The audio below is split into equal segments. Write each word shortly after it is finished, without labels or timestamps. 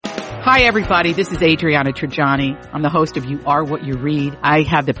Hi, everybody. This is Adriana Trajani. I'm the host of You Are What You Read. I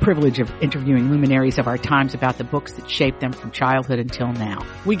have the privilege of interviewing luminaries of our times about the books that shaped them from childhood until now.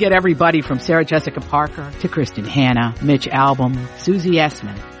 We get everybody from Sarah Jessica Parker to Kristen Hanna, Mitch Albom, Susie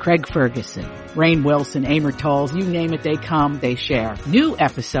Essman, Craig Ferguson, Rainn Wilson, Amor Towles, you name it, they come, they share. New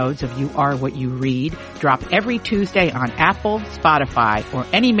episodes of You Are What You Read drop every Tuesday on Apple, Spotify, or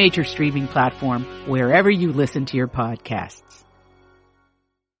any major streaming platform wherever you listen to your podcasts.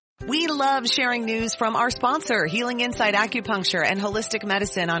 We love sharing news from our sponsor, Healing Insight Acupuncture and Holistic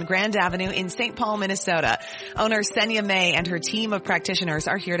Medicine on Grand Avenue in St. Paul, Minnesota. Owner Senya May and her team of practitioners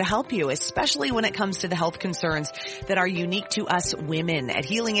are here to help you, especially when it comes to the health concerns that are unique to us women. At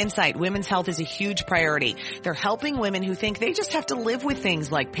Healing Insight, women's health is a huge priority. They're helping women who think they just have to live with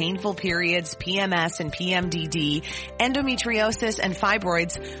things like painful periods, PMS and PMDD, endometriosis and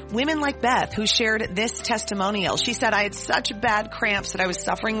fibroids. Women like Beth, who shared this testimonial. She said, I had such bad cramps that I was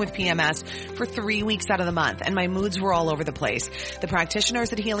suffering with PMS for 3 weeks out of the month, and my moods were all over the place. The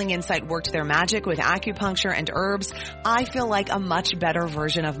practitioners at Healing Insight worked their magic with acupuncture and herbs. I feel like a much better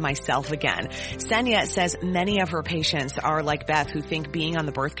version of myself again. Senya says many of her patients are like Beth, who think being on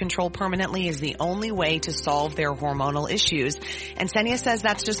the birth control permanently is the only way to solve their hormonal issues. And Senya says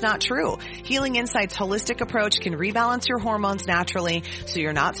that's just not true. Healing Insight's holistic approach can rebalance your hormones naturally so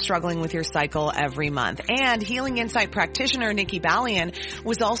you're not struggling with your cycle every month. And Healing Insight practitioner Nikki Ballian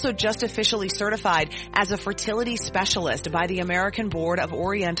was also just officially certified as a fertility specialist by the American Board of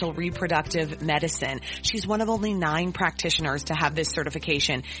Oriental Reproductive Medicine. She's one of only 9 practitioners to have this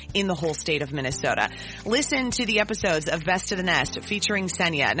certification in the whole state of Minnesota. Listen to the episodes of Best to the Nest featuring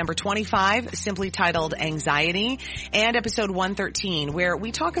Senya, number 25, simply titled Anxiety, and episode 113, where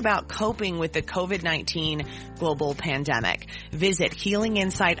we talk about coping with the COVID-19 global pandemic. Visit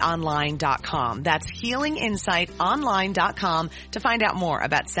healinginsightonline.com. That's healinginsightonline.com to find out more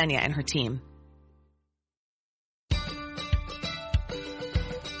about Senya and her team.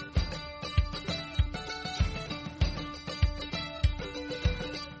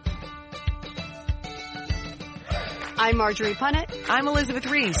 I'm Marjorie Punnett. I'm Elizabeth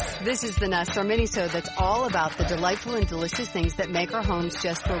Reese. This is The Nest, our mini-sode that's all about the delightful and delicious things that make our homes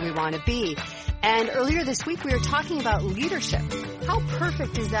just where we want to be. And earlier this week, we were talking about leadership. How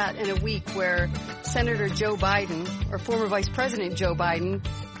perfect is that in a week where Senator Joe Biden, or former Vice President Joe Biden,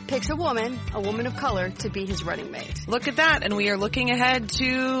 picks a woman of color, to be his running mate? Look at that. And we are looking ahead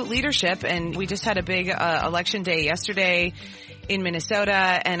to leadership. And we just had a big election day yesterday in Minnesota.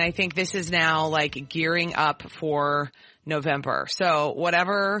 And I think this is now like gearing up for November. So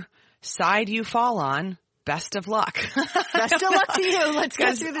whatever side you fall on, best of luck. Best of luck to you. Let's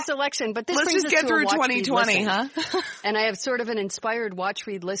go through this election. But let's just get through 2020, huh? And I have sort of an inspired watch,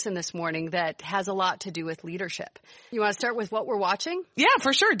 read, listen this morning that has a lot to do with leadership. You want to start with what we're watching? Yeah,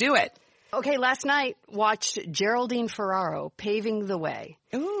 for sure. Do it. Okay, last night watched Geraldine Ferraro, Paving the Way.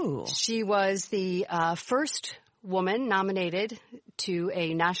 Ooh. She was the first woman nominated to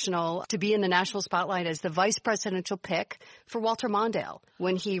be in the national spotlight as the vice presidential pick for Walter Mondale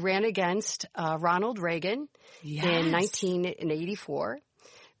when he ran against Ronald Reagan in 1984.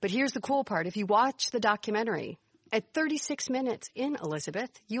 But here's the cool part. If you watch the documentary, at 36 minutes in, Elizabeth,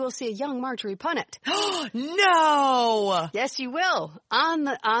 you will see a young Marjorie Punnett. No! Yes, you will.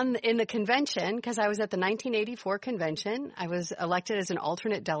 In the convention, because I was at the 1984 convention. I was elected as an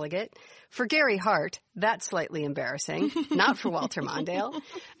alternate delegate for Gary Hart. That's slightly embarrassing. Not for Walter Mondale.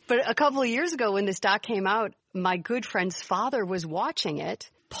 But a couple of years ago when this doc came out, my good friend's father was watching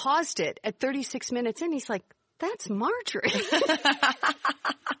it, paused it at 36 minutes in. He's like, that's Marjorie.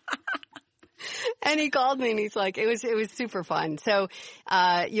 And he called me and he's like, it was super fun. So,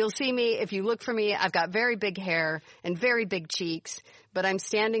 you'll see me, if you look for me, I've got very big hair and very big cheeks, but I'm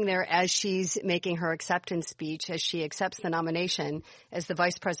standing there as she's making her acceptance speech, as she accepts the nomination as the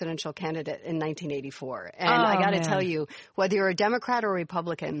vice presidential candidate in 1984. And I got to tell you, whether you're a Democrat or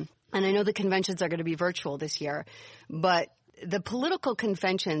Republican, and I know the conventions are going to be virtual this year, but the political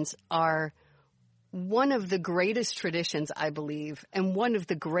conventions are one of the greatest traditions, I believe, and one of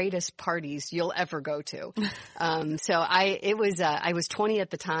the greatest parties you'll ever go to. I was 20 at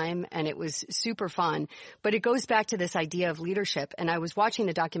the time, and it was super fun. But it goes back to this idea of leadership. And I was watching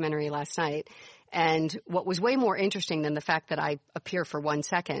the documentary last night, and what was way more interesting than the fact that I appear for 1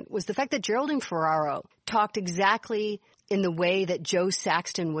 second was the fact that Geraldine Ferraro talked exactly in the way that Joe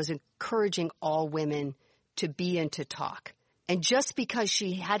Saxton was encouraging all women to be and to talk. And just because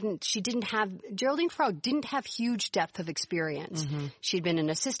Geraldine Ferraro didn't have huge depth of experience. Mm-hmm. She'd been an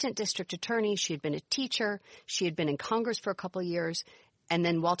assistant district attorney. She had been a teacher. She had been in Congress for a couple of years. And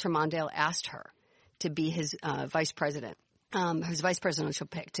then Walter Mondale asked her to be his vice president. who's vice presidential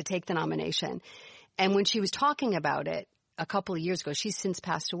pick, to take the nomination. And when she was talking about it a couple of years ago, she's since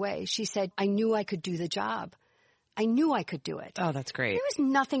passed away, she said, I knew I could do the job. I knew I could do it. Oh, that's great. There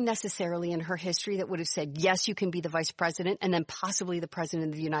was nothing necessarily in her history that would have said, yes, you can be the vice president and then possibly the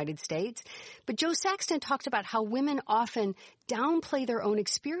president of the United States. But Joe Saxton talked about how women often downplay their own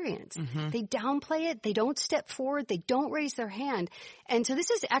experience. Mm-hmm. They downplay it. They don't step forward. They don't raise their hand. And so this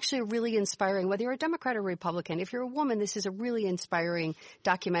is actually really inspiring, whether you're a Democrat or Republican. If you're a woman, this is a really inspiring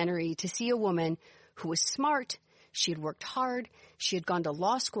documentary to see a woman who was smart. She had worked hard. She had gone to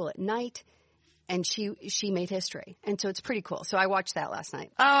law school at night. And she made history. And so it's pretty cool. So I watched that last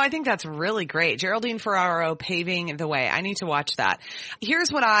night. Oh, I think that's really great. Geraldine Ferraro, Paving the Way. I need to watch that.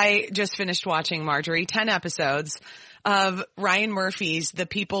 Here's what I just finished watching, Marjorie. 10 episodes of Ryan Murphy's The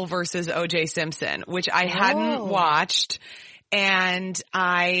People versus O.J. Simpson, which I hadn't watched. And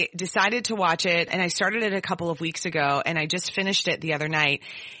I decided to watch it, and I started it a couple of weeks ago, and I just finished it the other night.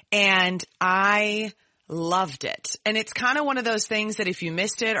 And I loved it. And it's kind of one of those things that if you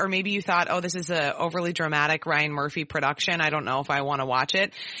missed it, or maybe you thought, oh, this is a overly dramatic Ryan Murphy production, I don't know if I want to watch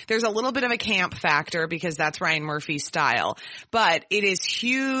it. There's a little bit of a camp factor because that's Ryan Murphy's style. But it is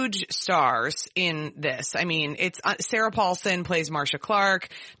huge stars in this. I mean, it's Sarah Paulson plays Marcia Clark.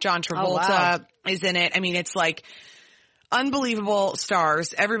 John Travolta is in it. I mean, it's like unbelievable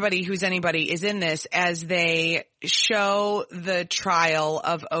stars. Everybody who's anybody is in this as they show the trial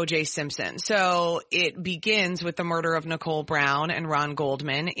of O.J. Simpson. So it begins with the murder of Nicole Brown and Ron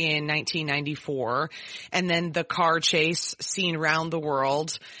Goldman in 1994, and then the car chase seen around the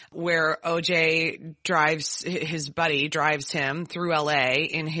world where O.J. his buddy drives him through L.A.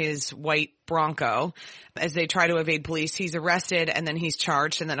 in his white Bronco. As they try to evade police, he's arrested and then he's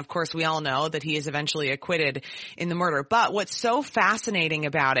charged. And then, of course, we all know that he is eventually acquitted in the murder. But what's so fascinating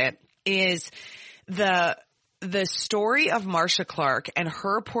about it is the story of Marcia Clark and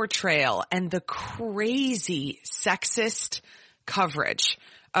her portrayal and the crazy sexist coverage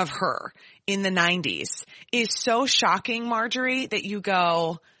of her in the 90s is so shocking, Marjorie, that you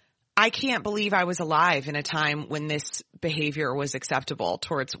go, I can't believe I was alive in a time when this behavior was acceptable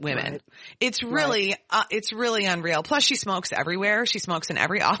towards women. Right. It's really unreal. Plus she smokes everywhere. She smokes in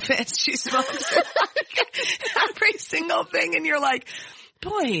every office. She smokes every single thing. And you're like,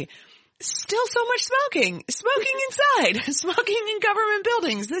 boy, still so much smoking inside, smoking in government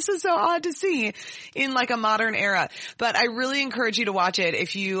buildings. This is so odd to see in like a modern era. But I really encourage you to watch it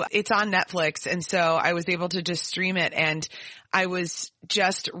it's on Netflix. And so I was able to just stream it, and I was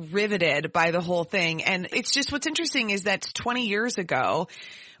just riveted by the whole thing. And it's just, what's interesting is that 20 years ago,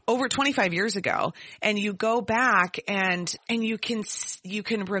 over 25 years ago, and you go back and you can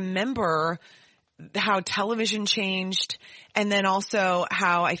remember how television changed, and then also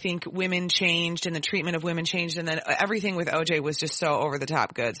how I think women changed and the treatment of women changed, and then everything with OJ was just so over the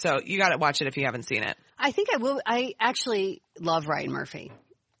top good. So you got to watch it if you haven't seen it. I think I will. I actually love Ryan Murphy.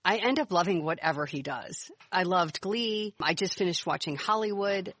 I end up loving whatever he does. I loved Glee. I just finished watching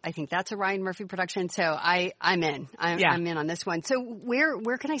Hollywood. I think that's a Ryan Murphy production. So I'm in. I'm in on this one. So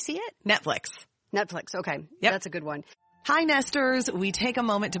where can I see it? Netflix. Okay. Yep. That's a good one. Hi, Nesters. We take a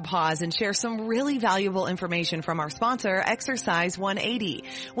moment to pause and share some really valuable information from our sponsor, Exercise 180.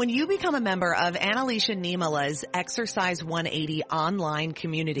 When you become a member of Annalisa Niemela's Exercise 180 online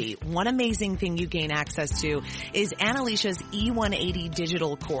community, one amazing thing you gain access to is Annalisa's E180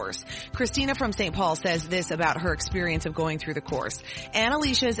 digital course. Christina from St. Paul says this about her experience of going through the course.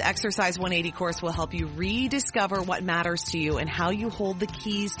 Annalisa's Exercise 180 course will help you rediscover what matters to you and how you hold the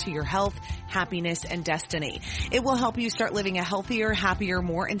keys to your health, happiness, and destiny. It will help you start living a healthier, happier,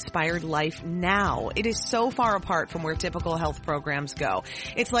 more inspired life now. It is so far apart from where typical health programs go.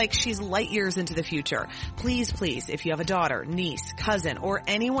 It's like she's light years into the future. Please, if you have a daughter, niece, cousin, or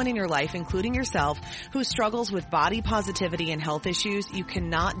anyone in your life, including yourself, who struggles with body positivity and health issues, you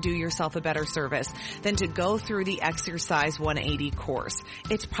cannot do yourself a better service than to go through the Exercise 180 course.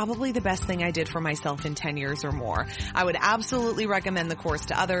 It's probably the best thing I did for myself in 10 years or more. I would absolutely recommend the course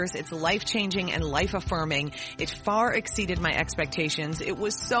to others. It's life-changing and life-affirming. It far exceeded my expectations. It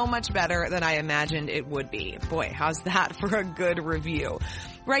was so much better than I imagined it would be. Boy, how's that for a good review?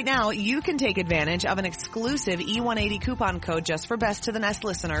 Right now, you can take advantage of an exclusive E180 coupon code just for Best to the Nest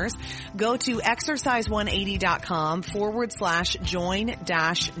listeners. Go to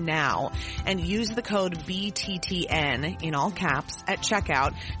exercise180.com/join-now and use the code BTTN in all caps at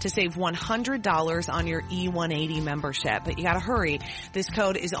checkout to save $100 on your E180 membership. But you gotta hurry. This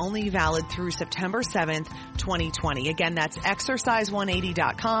code is only valid through September 7th, 2020. Again, that's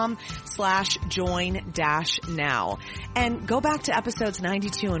exercise180.com/join-now. And go back to episodes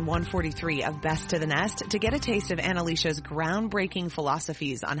 92 and 143 of Best to the Nest to get a taste of Annalisa's groundbreaking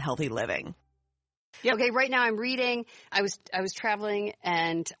philosophies on healthy living. Yep. Okay, right now I'm reading. I was traveling,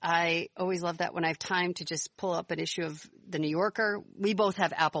 and I always love that when I have time to just pull up an issue of The New Yorker. We both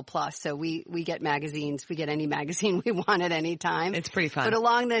have Apple Plus, so we get magazines. We get any magazine we want at any time. It's pretty fun. But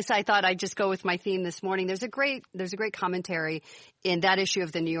along this, I thought I'd just go with my theme this morning. There's a great commentary in that issue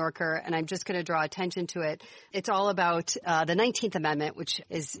of The New Yorker, and I'm just going to draw attention to it. It's all about the 19th Amendment, which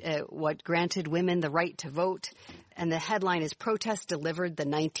is what granted women the right to vote. And the headline is Protest Delivered the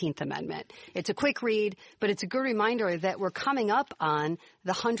 19th Amendment. It's a quick read, but it's a good reminder that we're coming up on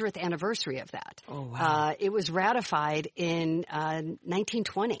the 100th anniversary of that. Oh, wow. It was ratified in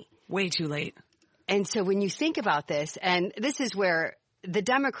 1920. Way too late. And so when you think about this, and this is where the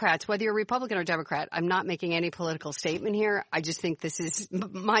Democrats, whether you're Republican or Democrat, I'm not making any political statement here. I just think this is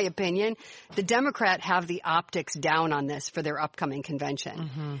my opinion. The Democrat have the optics down on this for their upcoming convention.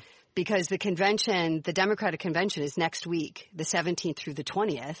 Mm-hmm. Because the convention, the Democratic convention is next week, the 17th through the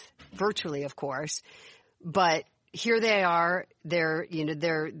 20th, virtually, of course. But here they are. Their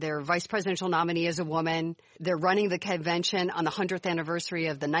vice presidential nominee is a woman. They're running the convention on the 100th anniversary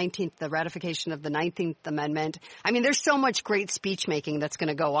of the ratification of the 19th Amendment. I mean, there's so much great speech making that's going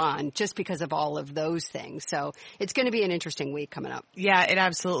to go on just because of all of those things. So it's going to be an interesting week coming up. Yeah, it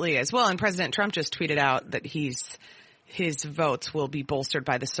absolutely is. Well, and President Trump just tweeted out that his votes will be bolstered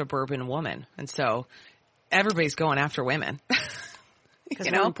by the suburban woman. And so everybody's going after women. Because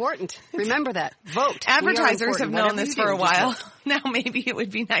we're important. Remember that. Vote. Advertisers have known this for a while. Now maybe it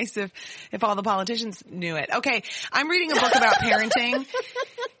would be nice if all the politicians knew it. Okay, I'm reading a book about parenting.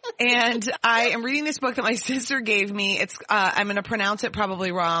 And I am reading this book that my sister gave me. It's I'm going to pronounce it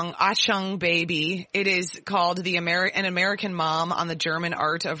probably wrong. Achung Baby. It is called An American Mom on the German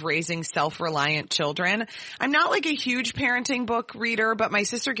Art of Raising Self-Reliant Children. I'm not like a huge parenting book reader, but my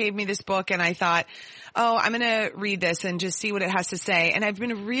sister gave me this book and I thought, oh, I'm going to read this and just see what it has to say. And I've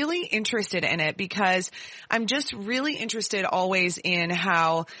been really interested in it because I'm just really interested always in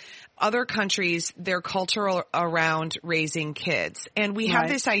how other countries, their culture around raising kids. And we have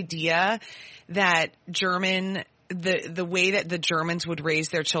this idea that the way that the Germans would raise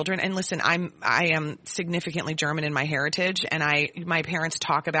their children. And listen, I am significantly German in my heritage, and my parents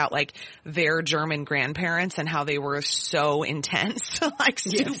talk about like their German grandparents and how they were so intense, like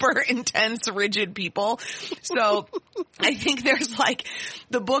super intense, rigid people. So I think there's like,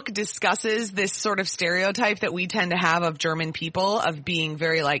 the book discusses this sort of stereotype that we tend to have of German people of being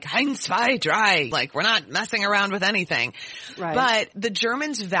very like Heinz, zwei, drei, like we're not messing around with anything. Right. But the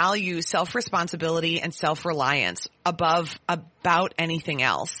Germans value self-responsibility and self-reliance about anything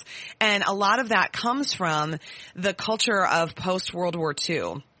else. And a lot of that comes from the culture of post-World War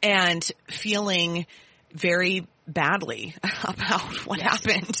II and feeling very badly about what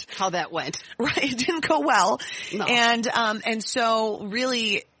happened. How that went. Right. It didn't go well. No. And so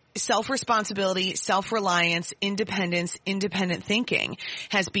really self-responsibility, self-reliance, independence, independent thinking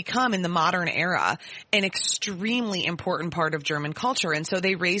has become in the modern era an extremely important part of German culture. And so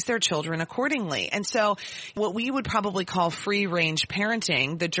they raise their children accordingly. And so what we would probably call free-range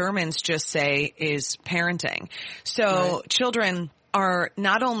parenting, the Germans just say is parenting. So children are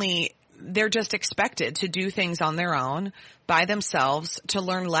not only, they're just expected to do things on their own, by themselves, to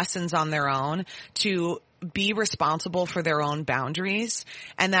learn lessons on their own, to be responsible for their own boundaries.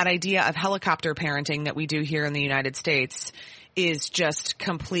 And that idea of helicopter parenting that we do here in the United States is just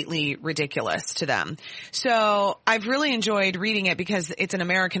completely ridiculous to them. So I've really enjoyed reading it because it's an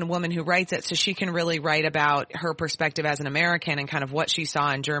American woman who writes it, so she can really write about her perspective as an American and kind of what she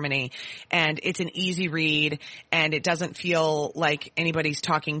saw in Germany. And it's an easy read, and it doesn't feel like anybody's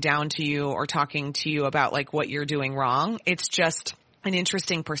talking down to you or talking to you about like what you're doing wrong. It's just an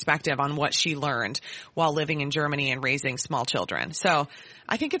interesting perspective on what she learned while living in Germany and raising small children. So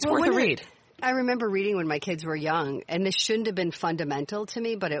I think it's worth a read. I remember reading when my kids were young, and this shouldn't have been fundamental to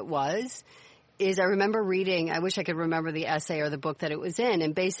me, but it was, I remember reading, I wish I could remember the essay or the book that it was in,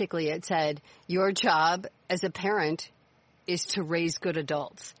 and basically it said, your job as a parent is to raise good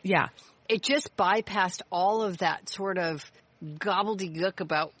adults. Yeah. It just bypassed all of that sort of gobbledygook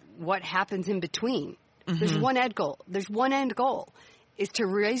about what happens in between. Mm-hmm. There's one end goal. There's one end goal. Is to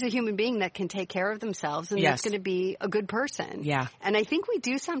raise a human being that can take care of themselves and that's going to be a good person. Yeah. And I think we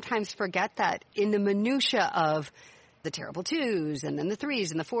do sometimes forget that in the minutia of the terrible twos and then the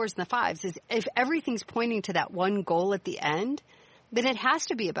threes and the fours and the fives. Is if everything's pointing to that one goal at the end, then it has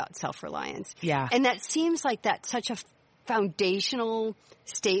to be about self-reliance. Yeah. And that seems like that's such a foundational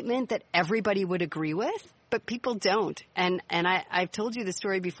statement that everybody would agree with, but people don't. And I've told you the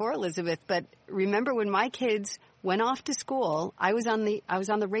story before, Elizabeth, but remember when my kids went off to school, I was on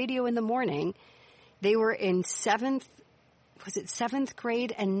the radio in the morning. They were in seventh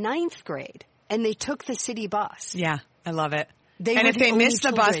grade and ninth grade, and they took the city bus. Yeah, I love it. And if they missed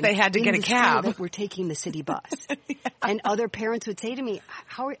the bus, they had to get a cab. We're taking the city bus. Yeah. And other parents would say to me,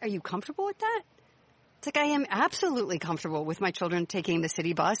 are you comfortable with that? It's like, I am absolutely comfortable with my children taking the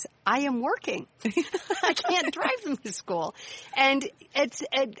city bus. I am working. I can't drive them to school. And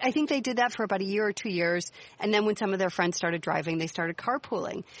I think they did that for about a year or 2 years. And then when some of their friends started driving, they started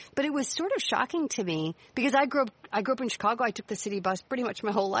carpooling. But it was sort of shocking to me because I grew up in Chicago. I took the city bus pretty much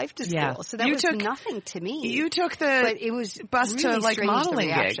my whole life to school. Yeah. So that was nothing to me. You took but it was bus really to like modeling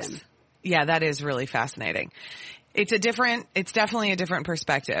reaction. gigs. Yeah, that is really fascinating. It's definitely a different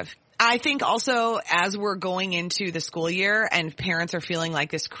perspective. I think also as we're going into the school year and parents are feeling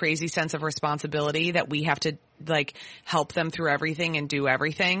like this crazy sense of responsibility that we have to like help them through everything and do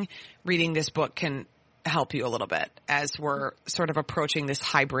everything, reading this book can help you a little bit as we're sort of approaching this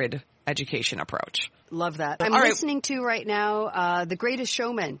hybrid education approach. Love that. I'm listening to right now The Greatest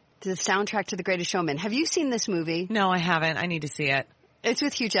Showman, the soundtrack to The Greatest Showman. Have you seen this movie? No, I haven't. I need to see it. It's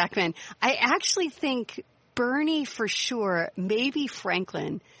with Hugh Jackman. I actually think Bernie for sure, maybe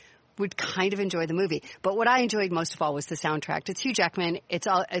Franklin, would kind of enjoy the movie. But what I enjoyed most of all was the soundtrack. It's Hugh Jackman. It's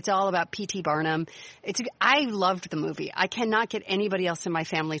all about P.T. Barnum. I loved the movie. I cannot get anybody else in my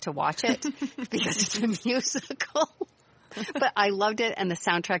family to watch it because it's a musical. But I loved it, and the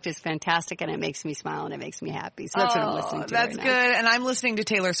soundtrack is fantastic, and it makes me smile, and it makes me happy. So that's what I'm listening to That's right good. now. And I'm listening to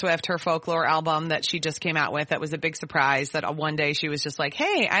Taylor Swift, her Folklore album that she just came out with. That was a big surprise that one day she was just like,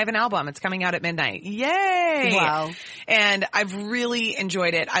 hey, I have an album. It's coming out at midnight. Yay! Wow. And I've really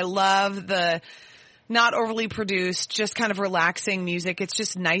enjoyed it. I love the not overly produced, just kind of relaxing music. It's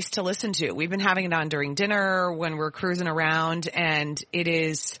just nice to listen to. We've been having it on during dinner when we're cruising around, and it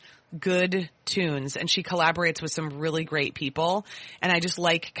is good tunes, and she collaborates with some really great people, and I just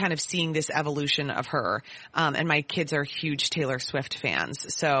like kind of seeing this evolution of her. And my kids are huge Taylor Swift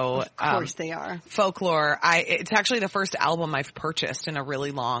fans, so of course they are. Folklore, it's actually the first album I've purchased in a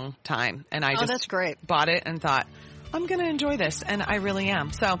really long time, and I just that's great. Bought it and thought, I'm going to enjoy this, and I really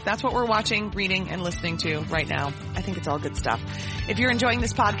am. So that's what we're watching, reading, and listening to right now. I think it's all good stuff. If you're enjoying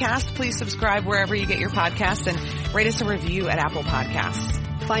this podcast, please subscribe wherever you get your podcasts and rate us a review at Apple Podcasts.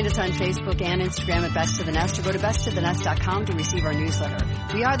 Find us on Facebook and Instagram at Best of the Nest, or go to besttothenest.com to receive our newsletter.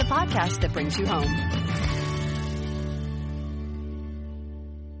 We are the podcast that brings you home.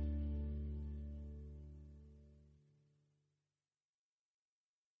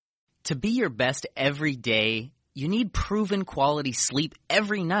 To be your best every day, you need proven quality sleep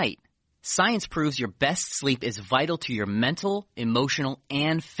every night. Science proves your best sleep is vital to your mental, emotional,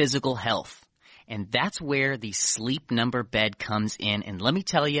 and physical health. And that's where the Sleep Number bed comes in. And let me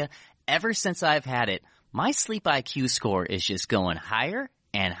tell you, ever since I've had it, my sleep IQ score is just going higher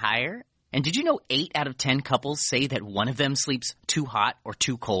and higher. And did you know 8 out of 10 couples say that one of them sleeps too hot or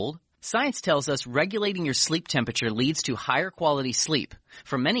too cold? Science tells us regulating your sleep temperature leads to higher quality sleep.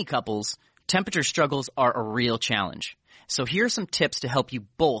 For many couples, temperature struggles are a real challenge. So here are some tips to help you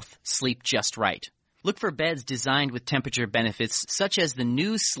both sleep just right. Look for beds designed with temperature benefits such as the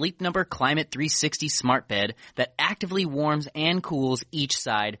new Sleep Number Climate 360 Smart Bed that actively warms and cools each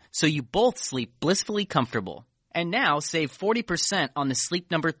side so you both sleep blissfully comfortable. And now save 40% on the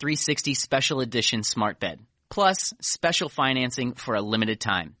Sleep Number 360 Special Edition Smart Bed, plus special financing for a limited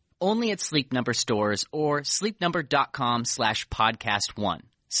time. Only at Sleep Number stores or sleepnumber.com/podcast1.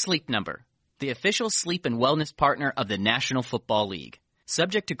 Sleep Number, the official sleep and wellness partner of the National Football League.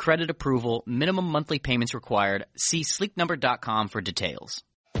 Subject to credit approval, minimum monthly payments required. See sleepnumber.com for details.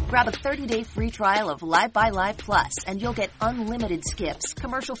 Grab a 30-day free trial of Live by Live Plus, and you'll get unlimited skips,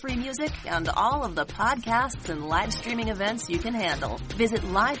 commercial-free music, and all of the podcasts and live streaming events you can handle. Visit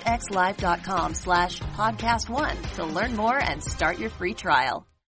livexlive.com/podcast1 to learn more and start your free trial.